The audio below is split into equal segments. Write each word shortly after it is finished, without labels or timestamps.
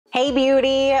Hey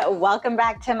beauty, welcome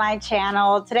back to my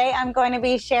channel. Today I'm going to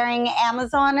be sharing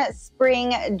Amazon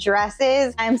spring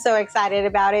dresses. I'm so excited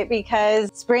about it because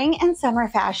spring and summer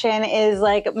fashion is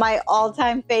like my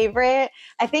all-time favorite.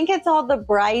 I think it's all the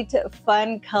bright,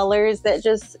 fun colors that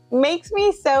just makes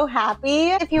me so happy.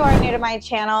 If you are new to my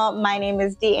channel, my name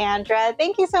is Deandra.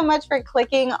 Thank you so much for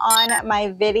clicking on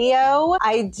my video.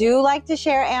 I do like to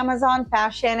share Amazon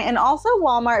fashion and also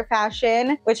Walmart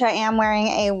fashion, which I am wearing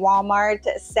a Walmart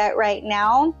set right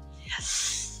now.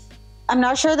 I'm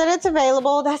not sure that it's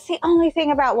available. That's the only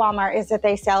thing about Walmart, is that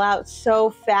they sell out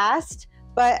so fast.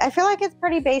 But I feel like it's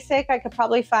pretty basic. I could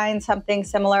probably find something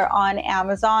similar on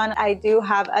Amazon. I do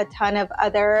have a ton of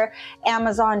other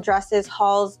Amazon dresses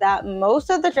hauls that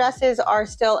most of the dresses are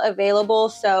still available.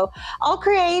 So I'll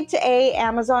create a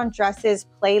Amazon dresses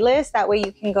playlist. That way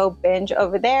you can go binge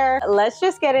over there. Let's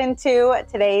just get into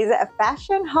today's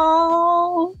fashion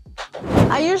haul.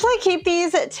 I usually keep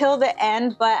these till the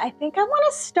end, but I think I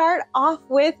want to start off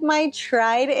with my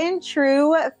tried and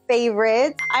true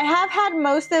favorites. I have had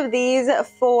most of these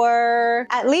for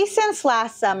at least since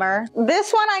last summer.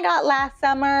 This one I got last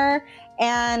summer,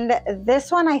 and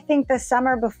this one I think the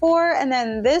summer before, and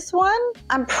then this one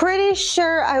I'm pretty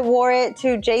sure I wore it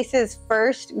to Jace's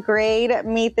first grade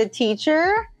Meet the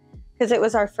Teacher, because it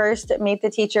was our first Meet the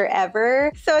Teacher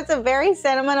ever. So it's a very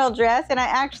sentimental dress, and I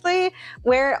actually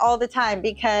wear it all the time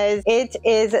because it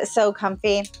is so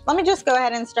comfy. Let me just go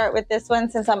ahead and start with this one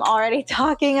since I'm already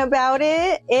talking about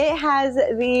it. It has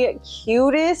the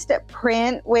cutest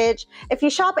print, which if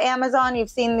you shop Amazon, you've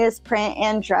seen this print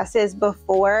in dresses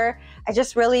before. I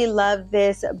just really love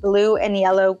this blue and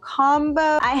yellow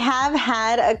combo. I have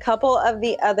had a couple of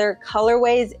the other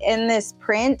colorways in this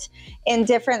print in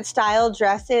different style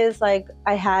dresses. Like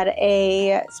I had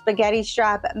a spaghetti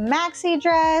strap maxi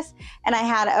dress and I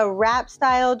had a wrap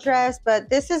style dress,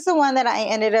 but this is the one that I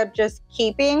ended up just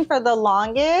keeping for the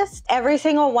longest. Every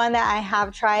single one that I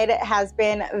have tried has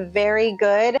been very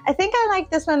good. I think I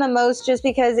like this one the most just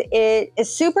because it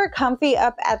is super comfy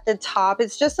up at the top.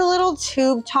 It's just a little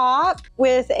tube top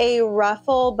with a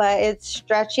ruffle, but it's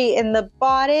stretchy in the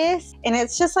bodice, and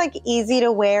it's just like easy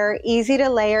to wear, easy to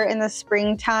layer in the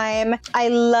springtime. I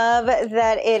love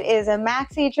that it is a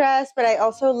maxi dress, but I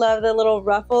also love the little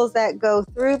ruffles that go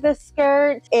through the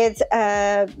skirt. It's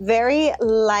a very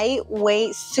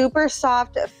lightweight, super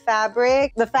soft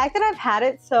fabric. The fact that I've had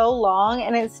it so long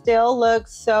and it still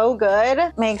looks so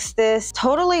good makes this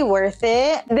totally worth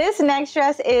it. This next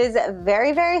dress is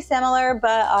very, very similar,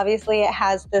 but obviously it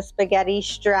has the spaghetti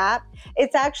strap.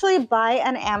 It's actually by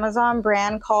an Amazon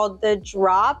brand called The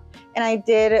Drop, and I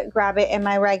did grab it in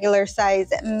my regular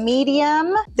size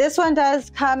medium. This one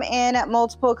does come in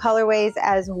multiple colorways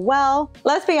as well.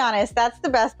 Let's be honest, that's the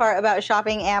best part about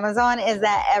shopping Amazon, is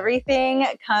that everything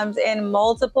comes in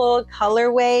multiple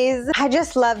colorways. I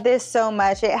just love this so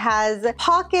much. It has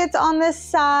pockets on the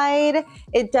side.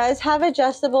 It does have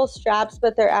adjustable straps,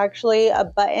 but they're actually a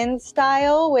button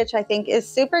style, which I think is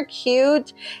super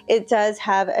cute. It does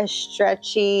have a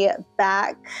stretchy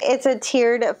back. It's a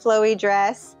tiered flowy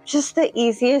dress. Just the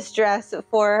easiest dress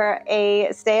for a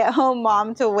stay-at-home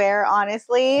mom to wear,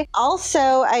 honestly. Also,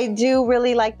 I do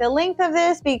really like the length of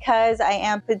this because I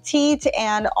am petite,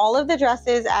 and all of the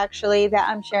dresses actually that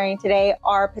I'm sharing today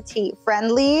are petite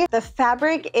friendly. The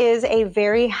fabric is a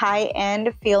very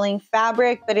high-end feeling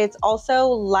fabric, but it's also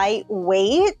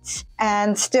lightweight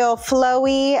and still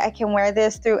flowy. I can wear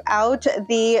this throughout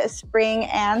the spring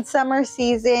and summer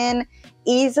season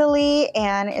easily,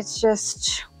 and it's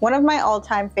just one of my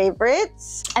all-time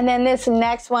favorites. And then this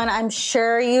next one, I'm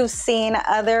sure you've seen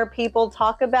other people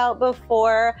talk about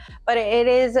before, but it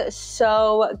is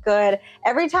so good.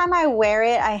 Every time I wear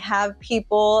it, I have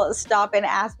people stop and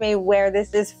ask me where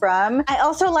this is from. I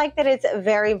also like that it's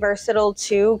very versatile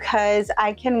too, because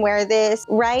I can wear this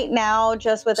right now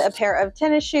just with a pair of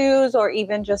tennis shoes or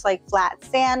even just like flat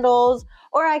sandals,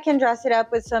 or I can dress it up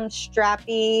with some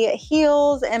strappy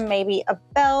heels and maybe a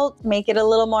belt, make it a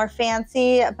little more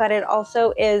fancy, but it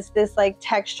also is this like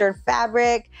textured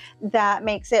fabric that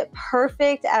makes it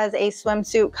perfect as a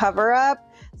swimsuit cover up.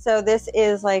 So this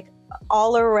is like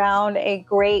all around a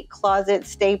great closet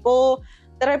staple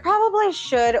that I probably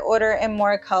should order in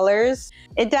more colors.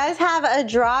 It does have a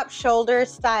drop shoulder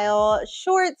style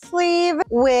short sleeve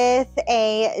with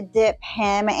a dip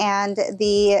hem, and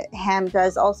the hem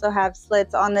does also have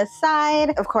slits on the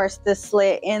side. Of course, the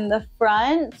slit in the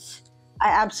front. I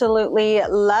absolutely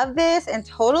love this and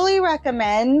totally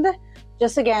recommend.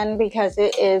 Just again, because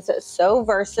it is so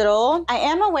versatile. I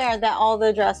am aware that all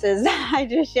the dresses I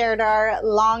just shared are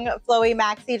long, flowy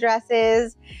maxi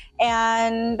dresses,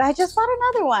 and I just bought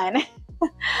another one.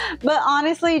 But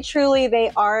honestly, truly,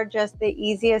 they are just the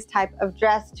easiest type of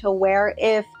dress to wear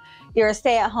if you're a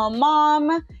stay-at-home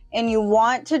mom and you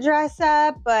want to dress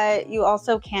up, but you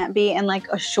also can't be in like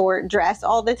a short dress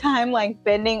all the time, like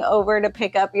bending over to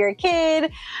pick up your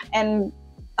kid and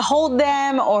hold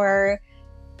them, or,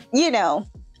 you know,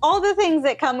 all the things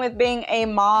that come with being a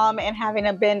mom and having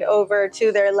to bend over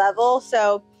to their level.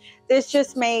 So this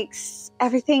just makes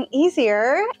everything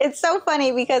easier. It's so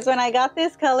funny because when I got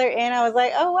this color in, I was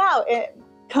like, oh wow, it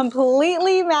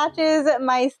completely matches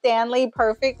my Stanley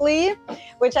perfectly,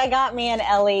 which I got me and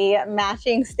Ellie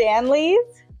matching Stanleys.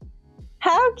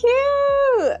 How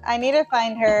cute! I need to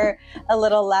find her a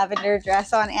little lavender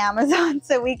dress on Amazon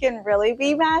so we can really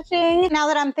be matching. Now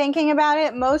that I'm thinking about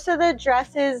it, most of the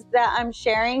dresses that I'm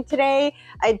sharing today,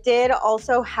 I did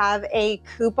also have a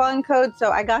coupon code, so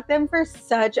I got them for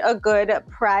such a good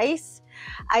price.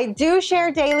 I do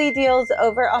share daily deals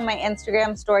over on my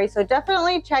Instagram story, so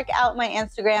definitely check out my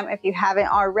Instagram if you haven't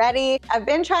already. I've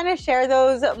been trying to share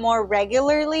those more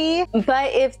regularly,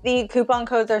 but if the coupon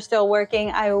codes are still working,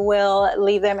 I will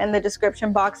leave them in the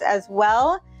description box as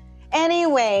well.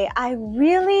 Anyway, I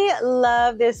really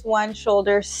love this one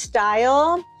shoulder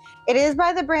style. It is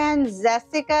by the brand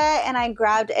Zessica, and I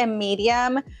grabbed a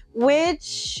medium,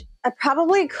 which I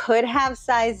probably could have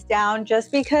sized down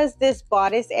just because this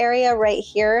bodice area right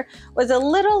here was a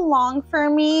little long for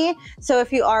me. So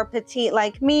if you are petite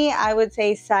like me, I would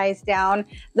say size down.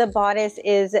 The bodice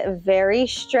is very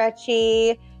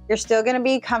stretchy. You're still gonna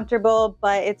be comfortable,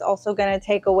 but it's also gonna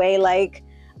take away like,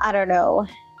 I don't know,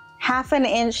 half an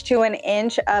inch to an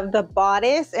inch of the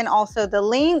bodice and also the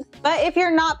length. But if you're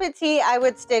not petite, I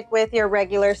would stick with your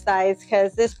regular size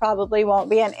because this probably won't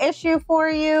be an issue for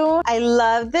you. I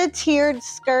love the tiered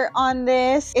skirt on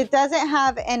this. It doesn't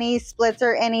have any splits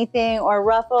or anything or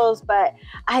ruffles, but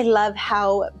I love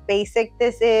how basic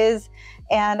this is.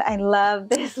 And I love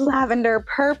this lavender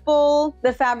purple.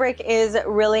 The fabric is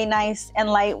really nice and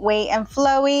lightweight and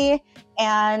flowy,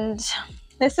 and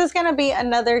this is gonna be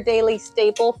another daily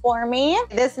staple for me.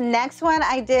 This next one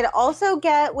I did also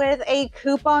get with a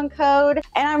coupon code,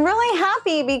 and I'm really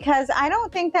happy because I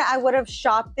don't think that I would have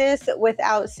shopped this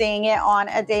without seeing it on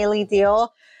a daily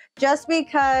deal, just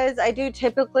because I do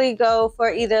typically go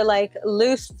for either like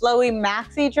loose flowy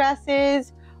maxi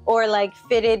dresses or like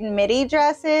fitted midi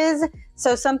dresses.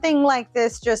 So something like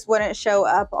this just wouldn't show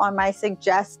up on my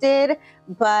suggested,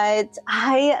 but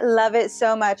I love it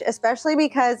so much, especially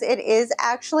because it is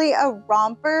actually a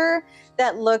romper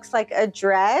that looks like a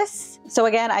dress. So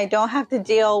again, I don't have to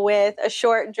deal with a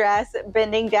short dress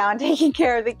bending down, taking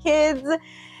care of the kids.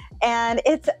 And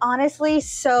it's honestly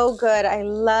so good. I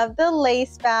love the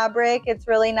lace fabric. It's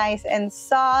really nice and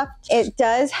soft. It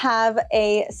does have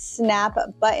a snap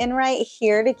button right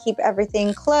here to keep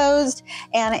everything closed.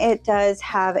 And it does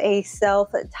have a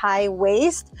self-tie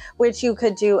waist, which you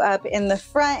could do up in the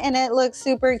front and it looks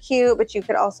super cute, but you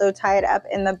could also tie it up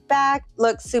in the back.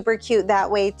 Looks super cute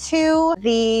that way too.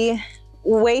 The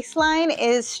waistline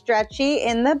is stretchy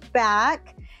in the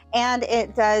back, and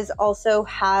it does also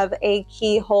have a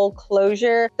keyhole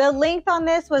closure. The length on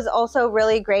this was also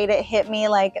really great. It hit me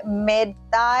like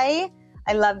mid-thigh.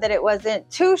 I love that it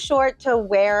wasn't too short to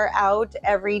wear out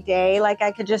every day. Like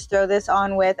I could just throw this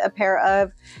on with a pair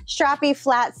of strappy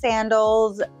flat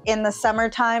sandals in the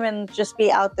summertime and just be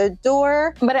out the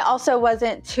door. But it also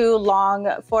wasn't too long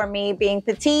for me being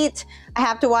petite. I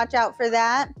have to watch out for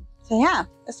that. So yeah,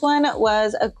 this one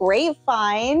was a great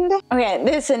find. Okay,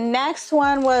 this next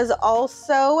one was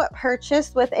also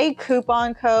purchased with a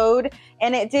coupon code,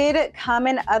 and it did come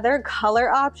in other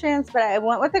color options, but I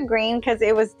went with the green because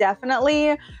it was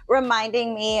definitely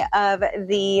reminding me of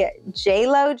the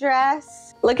J-Lo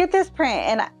dress. Look at this print,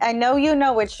 and I know you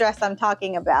know which dress I'm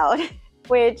talking about,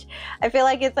 which I feel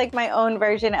like it's like my own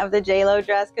version of the J-Lo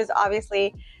dress because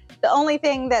obviously the only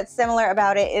thing that's similar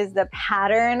about it is the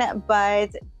pattern,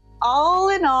 but all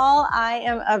in all, I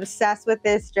am obsessed with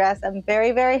this dress. I'm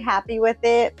very, very happy with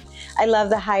it. I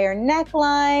love the higher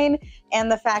neckline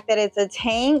and the fact that it's a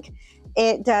tank.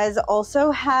 It does also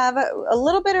have a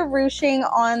little bit of ruching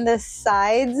on the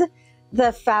sides.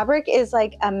 The fabric is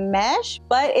like a mesh,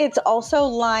 but it's also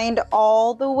lined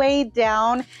all the way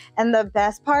down. And the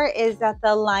best part is that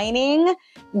the lining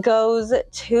goes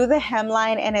to the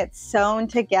hemline and it's sewn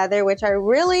together, which I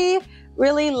really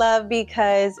love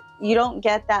because you don't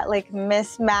get that like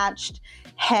mismatched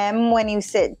hem when you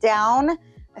sit down.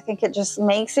 I think it just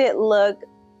makes it look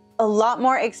a lot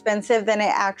more expensive than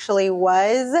it actually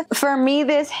was. For me,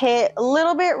 this hit a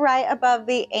little bit right above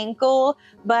the ankle,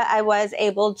 but I was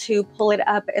able to pull it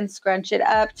up and scrunch it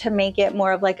up to make it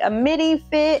more of like a midi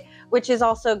fit, which is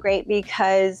also great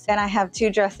because then I have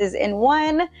 2 dresses in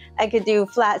one. I could do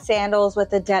flat sandals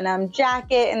with a denim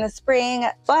jacket in the spring,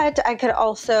 but I could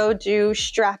also do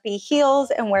strappy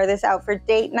heels and wear this out for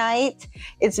date night.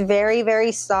 It's very,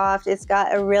 very soft. It's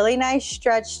got a really nice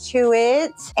stretch to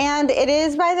it. And it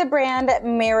is by the brand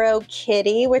Mero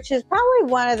Kitty, which is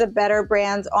probably one of the better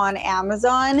brands on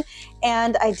Amazon.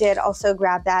 And I did also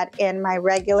grab that in my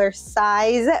regular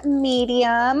size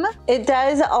medium. It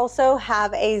does also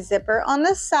have a zipper on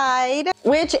the side,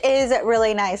 which is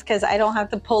really nice because I don't have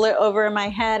to pull it over my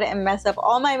head and mess up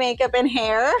all my makeup and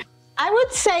hair. I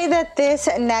would say that this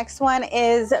next one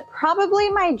is probably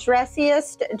my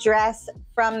dressiest dress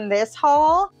from this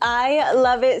haul. I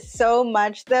love it so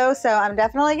much though, so I'm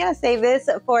definitely gonna save this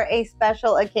for a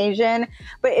special occasion.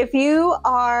 But if you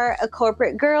are a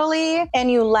corporate girly and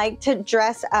you like to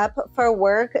dress up for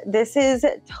work, this is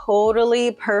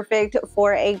totally perfect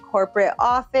for a corporate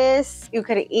office. You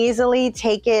could easily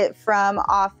take it from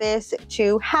office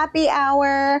to happy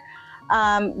hour.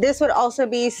 This would also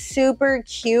be super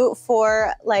cute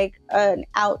for like an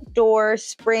outdoor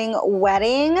spring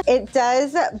wedding. It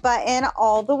does button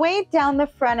all the way down the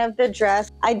front of the dress.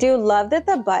 I do love that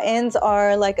the buttons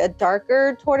are like a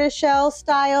darker tortoiseshell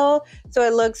style. So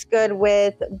it looks good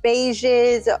with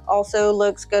beiges, also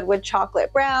looks good with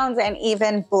chocolate browns and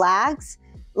even blacks.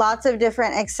 Lots of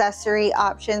different accessory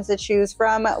options to choose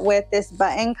from with this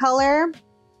button color.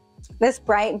 This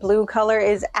bright blue color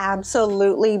is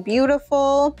absolutely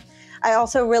beautiful. I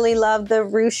also really love the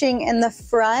ruching in the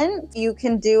front. You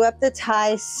can do up the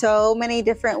tie so many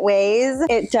different ways.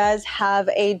 It does have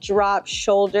a drop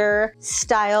shoulder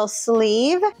style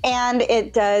sleeve and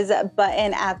it does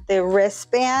button at the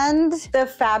wristband. The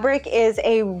fabric is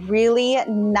a really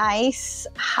nice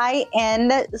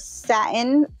high-end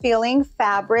satin feeling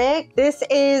fabric. This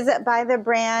is by the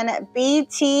brand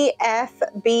BTFBM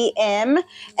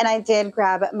and I did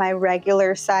grab my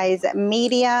regular size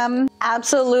medium.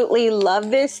 Absolutely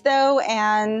love this though,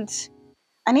 and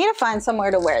I need to find somewhere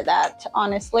to wear that,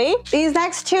 honestly. These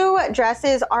next 2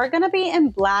 dresses are gonna be in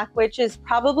black, which is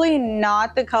probably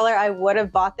not the color I would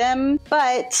have bought them,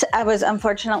 but I was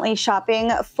unfortunately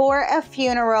shopping for a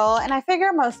funeral and I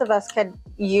figure most of us could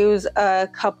use a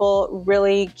couple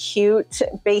really cute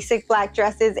basic black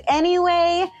dresses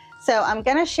anyway. So I'm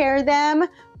gonna share them.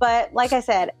 But like I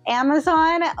said,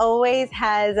 Amazon always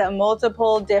has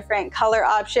multiple different color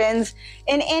options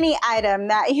in any item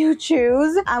that you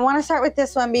choose. I want to start with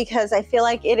this one because I feel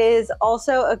like it is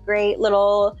also a great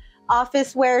little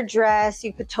office wear dress.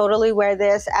 You could totally wear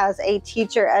this as a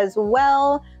teacher as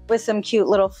well, with some cute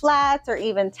little flats or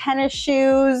even tennis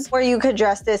shoes, or you could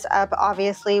dress this up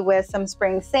obviously with some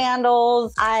spring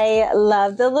sandals. I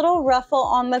love the little ruffle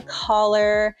on the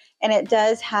collar, and it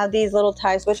does have these little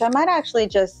ties, which I might actually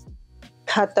just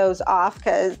cut those off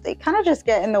because they kind of just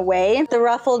get in the way. The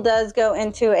ruffle does go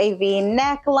into a V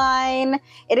neckline.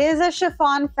 It is a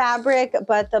chiffon fabric,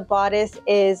 but the bodice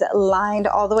is lined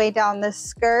all the way down the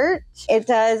skirt. It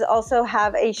does also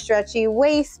have a stretchy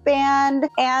waistband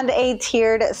and a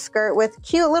tiered skirt with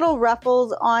cute little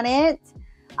ruffles on it.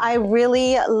 I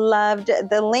really loved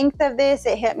the length of this.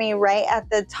 It hit me right at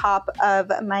the top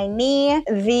of my knee.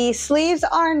 The sleeves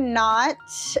are not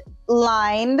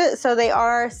lined, so they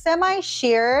are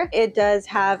semi-sheer. It does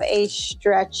have a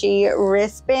stretchy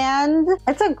wristband.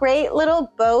 It's a great little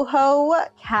boho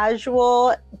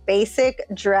casual basic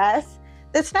dress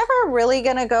that's never really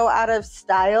gonna go out of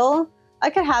style. I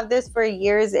could have this for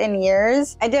years and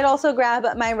years. I did also grab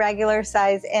my regular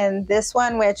size in this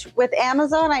one, which with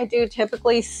Amazon, I do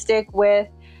typically stick with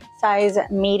size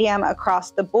medium across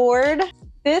the board.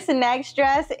 This next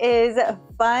dress is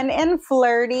fun and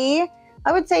flirty.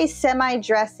 I would say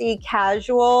semi-dressy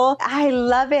casual. I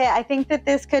love it. I think that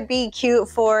this could be cute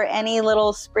for any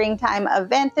little springtime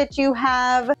event that you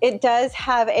have. It does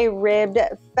have a ribbed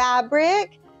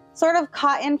fabric, sort of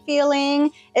cotton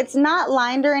feeling. It's not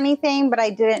lined or anything, but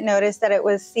I didn't notice that it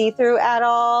was see-through at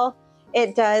all.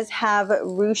 It does have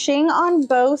ruching on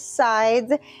both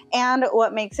sides, and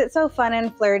what makes it so fun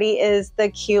and flirty is the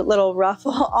cute little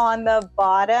ruffle on the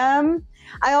bottom.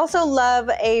 I also love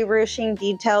a ruching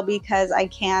detail because I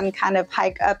can kind of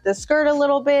hike up the skirt a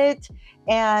little bit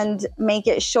and make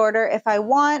it shorter if I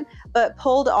want, but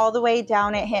pulled all the way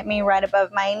down, it hit me right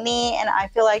above my knee, and I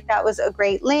feel like that was a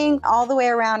great length. All the way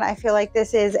around, I feel like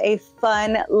this is a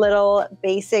fun little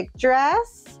basic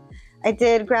dress. I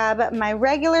did grab my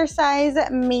regular size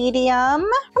medium.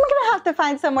 I'm gonna have to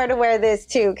find somewhere to wear this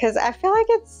too because I feel like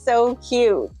it's so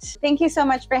cute. Thank you so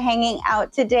much for hanging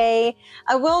out today.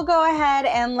 I will go ahead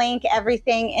and link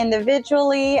everything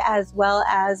individually as well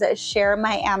as share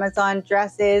my Amazon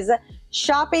dresses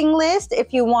shopping list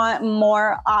if you want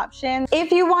more options.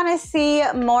 If you want to see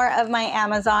more of my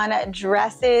Amazon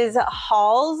dresses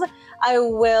hauls, I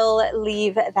will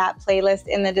leave that playlist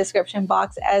in the description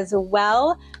box as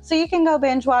well, so you can go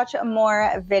binge watch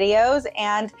more videos.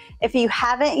 And if you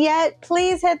haven't yet,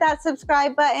 please hit that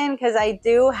subscribe button, because I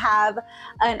do have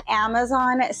an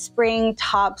Amazon spring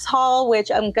tops haul,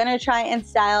 which I'm gonna try and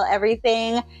style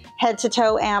everything head to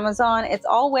toe Amazon. It's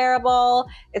all wearable,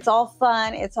 it's all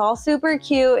fun, it's all super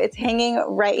cute. It's hanging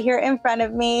right here in front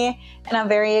of me, and I'm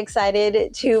very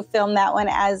excited to film that one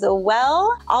as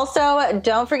well. Also,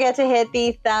 don't forget to hit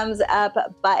the thumbs up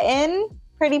button,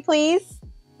 pretty please,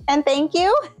 and thank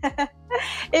you.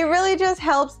 It really just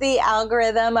helps the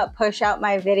algorithm push out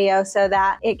my video so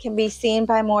that it can be seen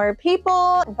by more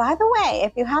people. By the way,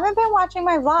 if you haven't been watching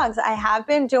my vlogs, I have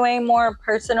been doing more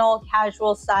personal,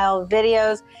 casual style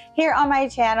videos here on my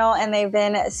channel, and they've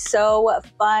been so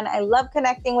fun. I love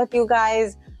connecting with you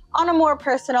guys on a more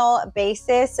personal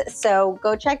basis, so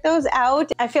go check those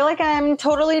out. I feel like I'm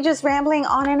totally just rambling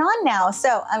on and on now,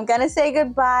 so I'm gonna say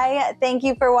goodbye. Thank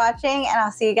you for watching, and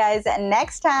I'll see you guys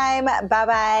next time. Bye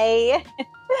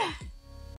bye.